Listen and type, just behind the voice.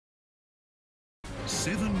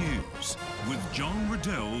7 News with John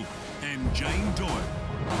Riddell and Jane Doyle.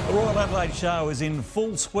 The Royal Adelaide Show is in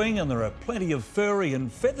full swing and there are plenty of furry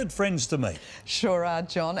and feathered friends to meet. Sure are,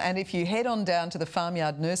 John. And if you head on down to the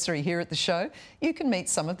Farmyard Nursery here at the show, you can meet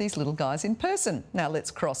some of these little guys in person. Now let's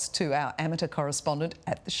cross to our amateur correspondent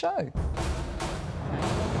at the show.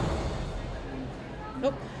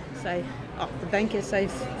 The Bank SA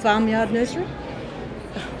Farmyard Nursery.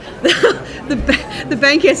 the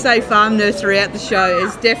Bank SA Farm Nursery at the show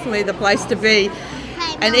is definitely the place to be,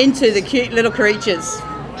 and into the cute little creatures.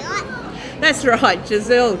 That's right,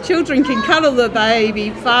 Giselle. Children can cuddle the baby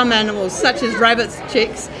farm animals such as rabbits,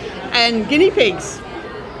 chicks and guinea pigs.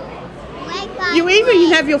 You even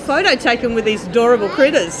can have your photo taken with these adorable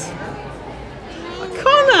critters.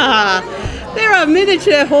 Connor! There are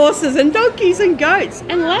miniature horses and donkeys and goats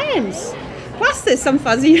and lambs. Plus there's some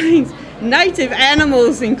fuzzy native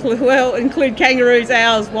animals include kangaroos,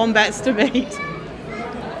 owls, wombats to meet.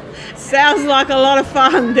 Sounds like a lot of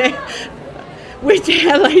fun. Which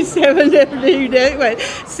Adelaide 7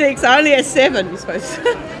 6 only a 7, I suppose.